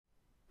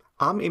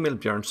I'm Emil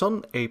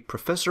Björnson, a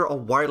professor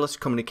of wireless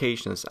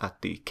communications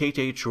at the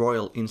KTH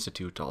Royal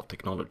Institute of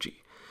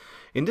Technology.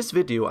 In this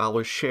video, I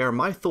will share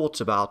my thoughts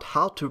about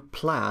how to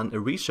plan a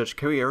research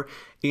career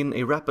in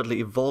a rapidly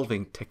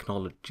evolving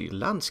technology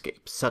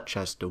landscape, such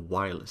as the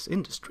wireless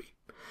industry.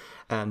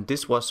 And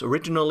this was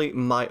originally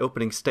my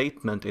opening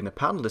statement in a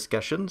panel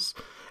discussions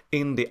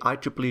in the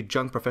IEEE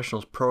Young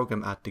Professionals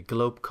program at the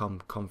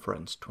GlobeCom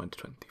Conference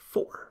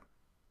 2024.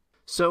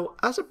 So,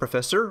 as a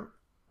professor,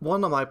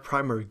 one of my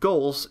primary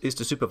goals is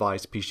to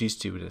supervise PhD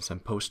students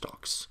and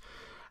postdocs.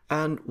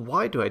 And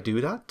why do I do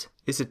that?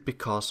 Is it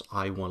because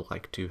I would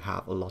like to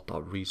have a lot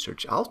of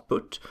research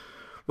output?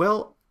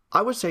 Well,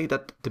 I would say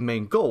that the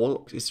main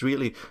goal is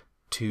really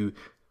to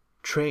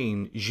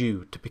train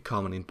you to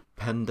become an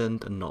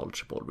independent and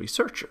knowledgeable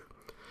researcher.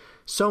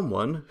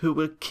 Someone who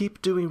will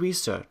keep doing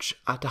research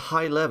at a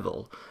high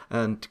level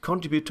and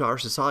contribute to our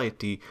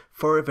society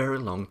for a very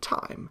long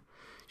time.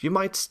 You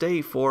might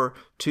stay for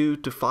 2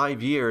 to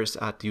 5 years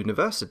at the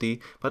university,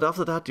 but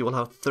after that you will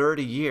have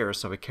 30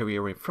 years of a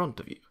career in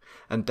front of you.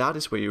 And that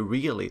is where you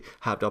really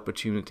have the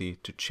opportunity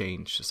to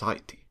change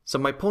society. So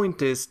my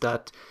point is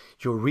that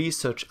your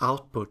research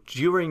output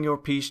during your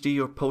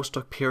PhD or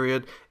postdoc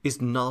period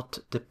is not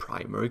the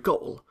primary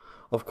goal.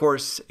 Of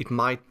course, it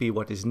might be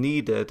what is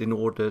needed in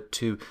order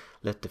to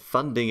let the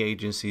funding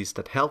agencies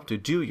that help to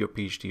do your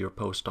PhD or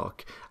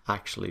postdoc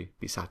actually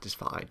be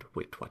satisfied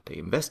with what they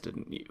invested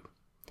in you.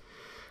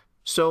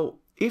 So,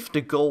 if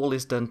the goal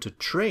is then to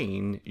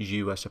train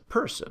you as a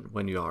person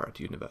when you are at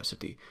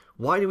university,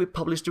 why do we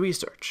publish the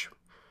research?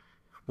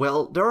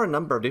 Well, there are a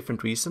number of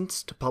different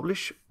reasons to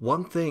publish.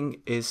 One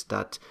thing is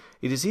that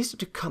it is easy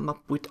to come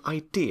up with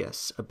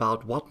ideas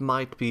about what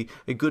might be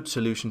a good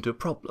solution to a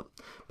problem,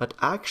 but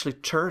actually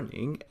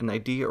turning an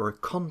idea or a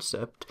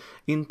concept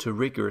into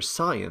rigorous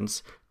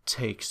science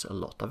takes a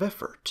lot of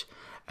effort,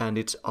 and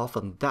it's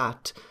often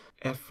that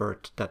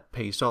effort that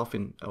pays off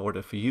in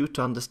order for you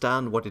to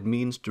understand what it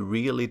means to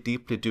really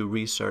deeply do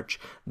research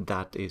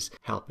that is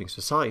helping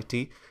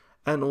society,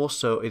 and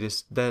also it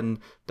is then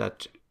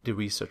that the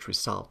research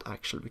result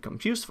actually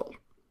becomes useful.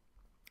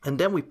 And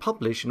then we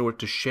publish in order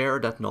to share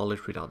that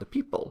knowledge with other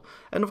people,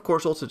 and of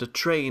course also to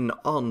train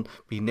on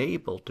being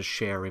able to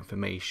share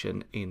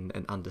information in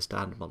an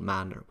understandable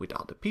manner with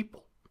other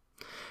people.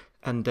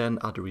 And then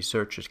other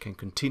researchers can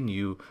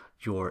continue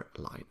your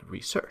line of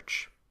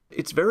research.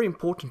 It's very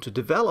important to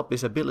develop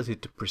this ability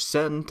to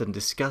present and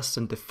discuss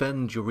and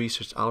defend your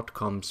research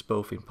outcomes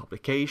both in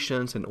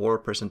publications and oral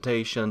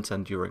presentations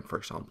and during, for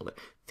example, a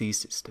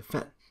thesis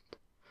defense.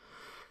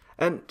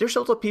 And there's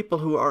also people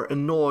who are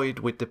annoyed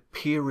with the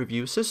peer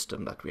review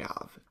system that we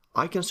have.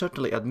 I can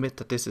certainly admit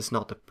that this is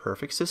not a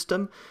perfect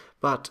system,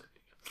 but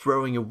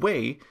throwing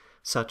away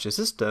such a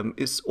system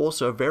is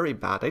also a very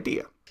bad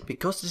idea.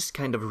 Because this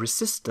kind of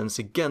resistance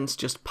against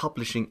just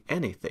publishing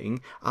anything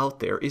out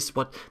there is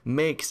what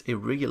makes a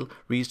real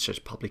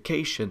research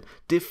publication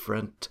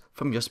different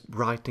from just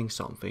writing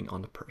something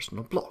on a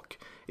personal blog.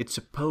 It's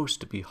supposed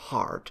to be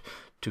hard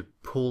to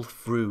pull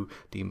through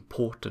the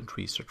important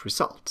research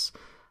results.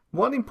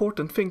 One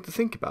important thing to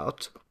think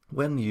about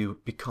when you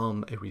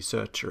become a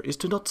researcher is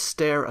to not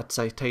stare at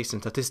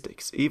citation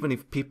statistics, even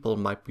if people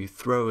might be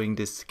throwing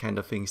this kind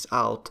of things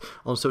out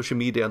on social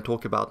media and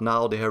talk about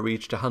now they have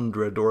reached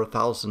 100 or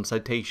 1,000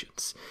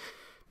 citations,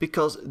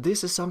 because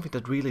this is something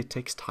that really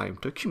takes time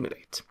to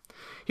accumulate.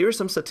 Here are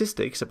some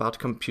statistics about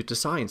computer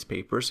science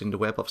papers in the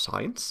Web of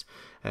Science,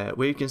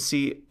 where you can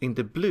see in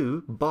the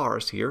blue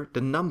bars here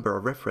the number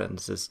of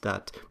references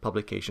that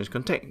publications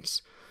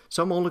contains.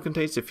 Some only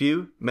contains a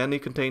few, many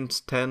contains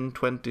 10,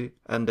 20,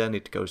 and then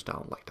it goes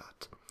down like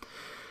that.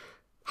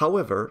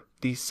 However,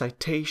 the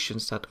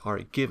citations that are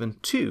given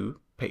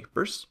to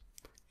papers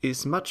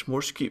is much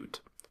more skewed.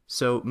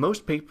 So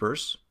most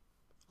papers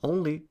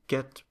only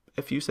get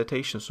a few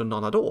citations or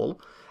none at all,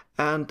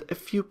 and a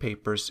few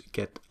papers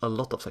get a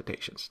lot of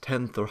citations,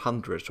 tens or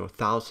hundreds or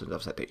thousands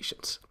of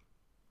citations.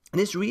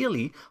 And it's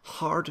really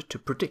hard to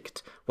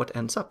predict what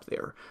ends up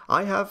there.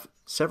 I have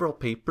several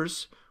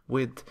papers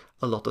with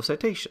a lot of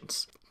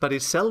citations, but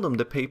it's seldom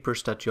the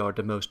papers that you are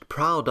the most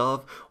proud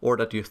of or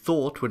that you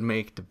thought would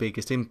make the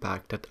biggest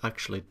impact that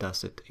actually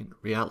does it in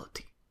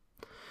reality.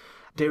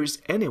 There is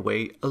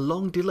anyway a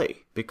long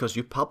delay, because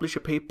you publish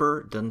a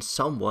paper, then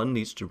someone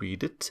needs to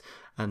read it,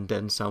 and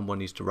then someone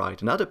needs to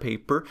write another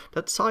paper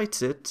that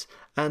cites it,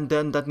 and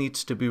then that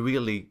needs to be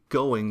really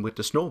going with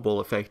the snowball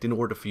effect in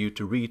order for you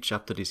to reach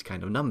up to these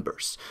kind of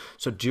numbers.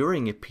 So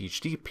during a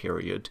PhD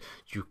period,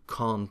 you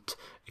can't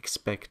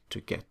expect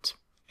to get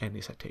any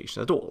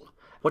citation at all.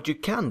 What you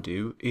can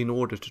do in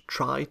order to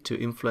try to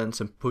influence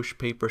and push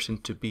papers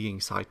into being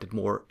cited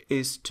more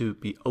is to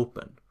be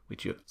open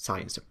with your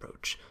science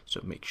approach. So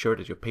make sure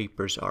that your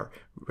papers are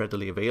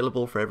readily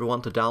available for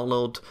everyone to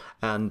download,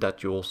 and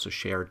that you also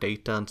share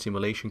data and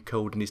simulation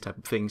code and these type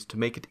of things to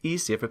make it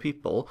easier for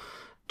people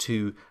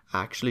to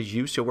actually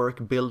use your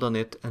work, build on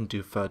it, and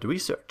do further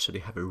research. So they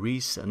have a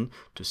reason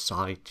to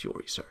cite your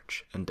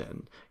research and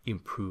then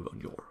improve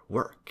on your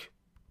work.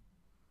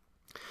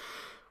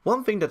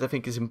 One thing that I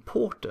think is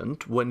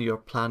important when you're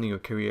planning your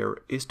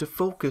career is to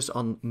focus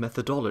on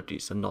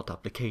methodologies and not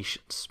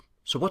applications.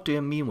 So what do I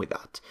mean with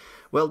that?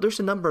 Well, there's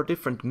a number of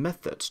different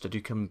methods that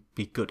you can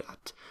be good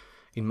at.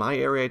 In my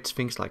area, it's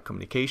things like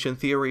communication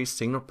theory,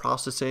 signal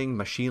processing,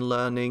 machine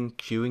learning,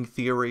 queuing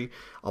theory,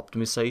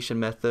 optimization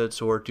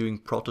methods, or doing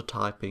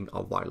prototyping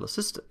of wireless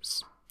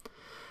systems.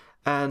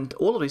 And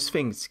all of these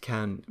things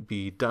can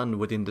be done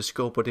within the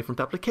scope of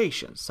different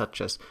applications, such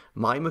as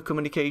MIMO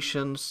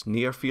communications,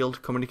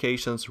 near-field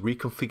communications,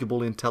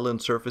 reconfigurable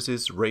intelligent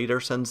surfaces, radar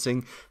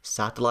sensing,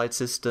 satellite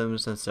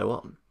systems, and so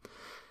on.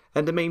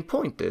 And the main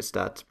point is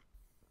that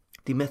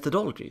the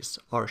methodologies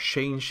are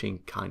changing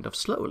kind of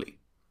slowly,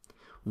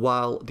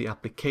 while the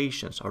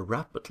applications are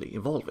rapidly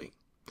evolving.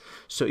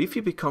 So if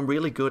you become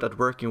really good at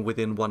working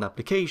within one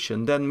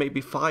application, then maybe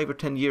 5 or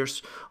 10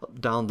 years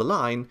down the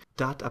line,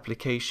 that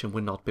application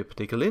will not be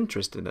particularly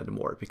interested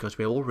anymore because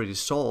we have already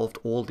solved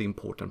all the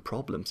important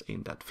problems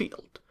in that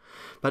field.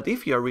 But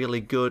if you are really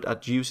good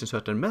at using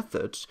certain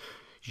methods,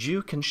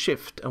 you can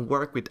shift and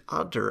work with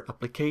other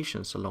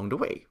applications along the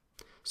way.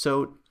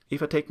 So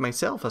if I take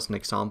myself as an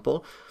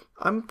example,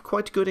 I'm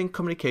quite good in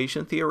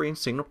communication theory and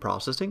signal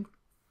processing.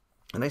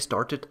 And I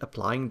started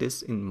applying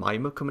this in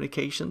MIMO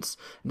communications.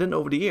 And then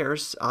over the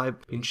years,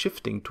 I've been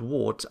shifting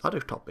towards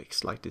other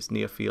topics like this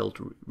near-field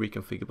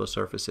reconfigurable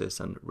surfaces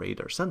and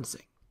radar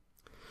sensing.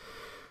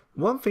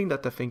 One thing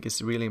that I think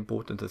is really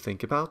important to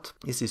think about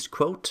is this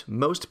quote,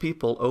 "Most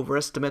people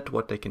overestimate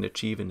what they can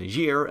achieve in a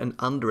year and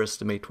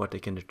underestimate what they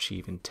can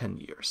achieve in 10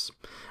 years.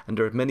 And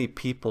there are many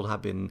people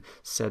have been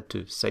said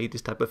to say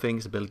this type of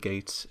things. Bill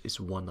Gates is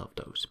one of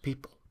those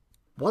people.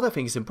 What I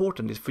think is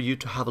important is for you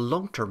to have a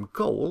long-term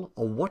goal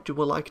of what you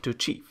would like to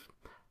achieve,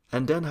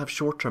 and then have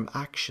short-term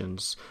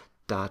actions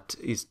that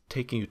is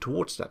taking you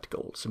towards that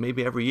goal. So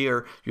maybe every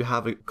year you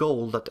have a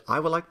goal that I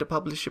would like to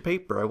publish a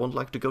paper, I would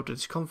like to go to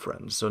this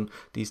conference, and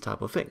these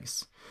type of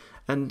things.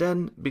 And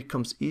then it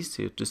becomes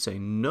easier to say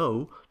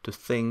no to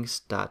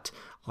things that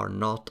are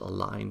not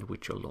aligned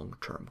with your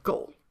long-term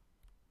goal.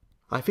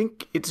 I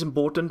think it's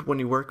important when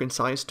you work in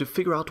science to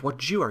figure out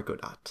what you are good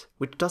at,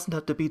 which doesn't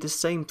have to be the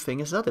same thing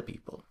as other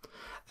people,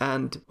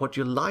 and what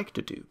you like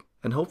to do.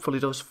 And hopefully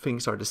those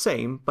things are the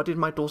same, but it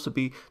might also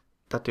be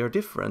that they're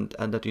different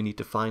and that you need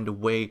to find a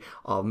way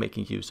of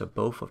making use of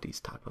both of these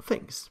type of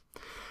things.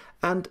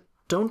 And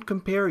don't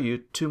compare you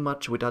too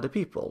much with other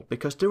people,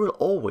 because there will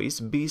always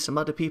be some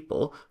other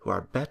people who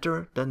are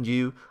better than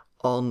you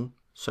on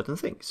certain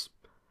things.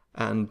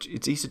 And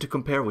it's easy to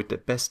compare with the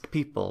best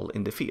people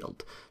in the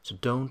field. So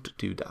don't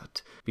do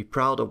that. Be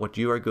proud of what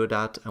you are good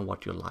at and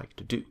what you like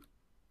to do.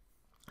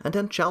 And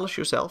then challenge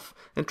yourself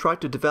and try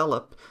to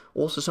develop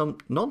also some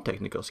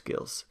non-technical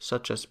skills,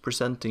 such as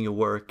presenting your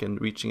work and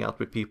reaching out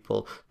with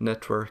people,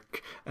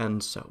 network,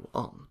 and so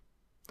on.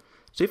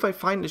 So if I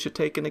finally should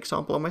take an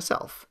example of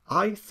myself,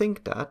 I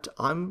think that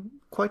I'm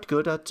quite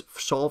good at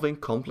solving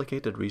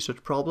complicated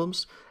research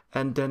problems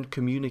and then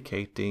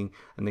communicating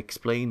and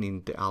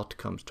explaining the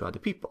outcomes to other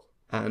people.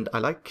 And I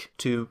like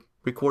to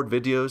record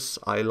videos,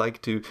 I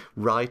like to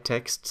write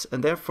texts,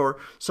 and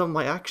therefore some of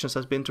my actions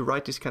has been to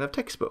write these kind of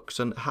textbooks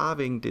and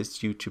having this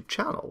YouTube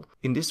channel.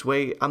 In this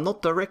way, I'm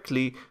not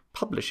directly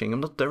publishing, I'm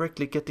not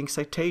directly getting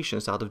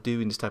citations out of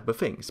doing this type of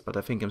things, but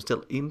I think I'm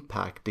still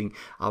impacting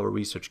our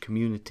research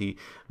community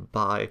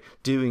by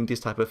doing this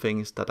type of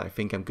things that I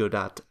think I'm good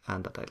at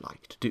and that I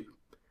like to do.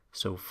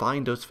 So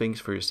find those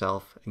things for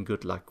yourself and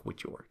good luck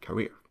with your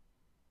career.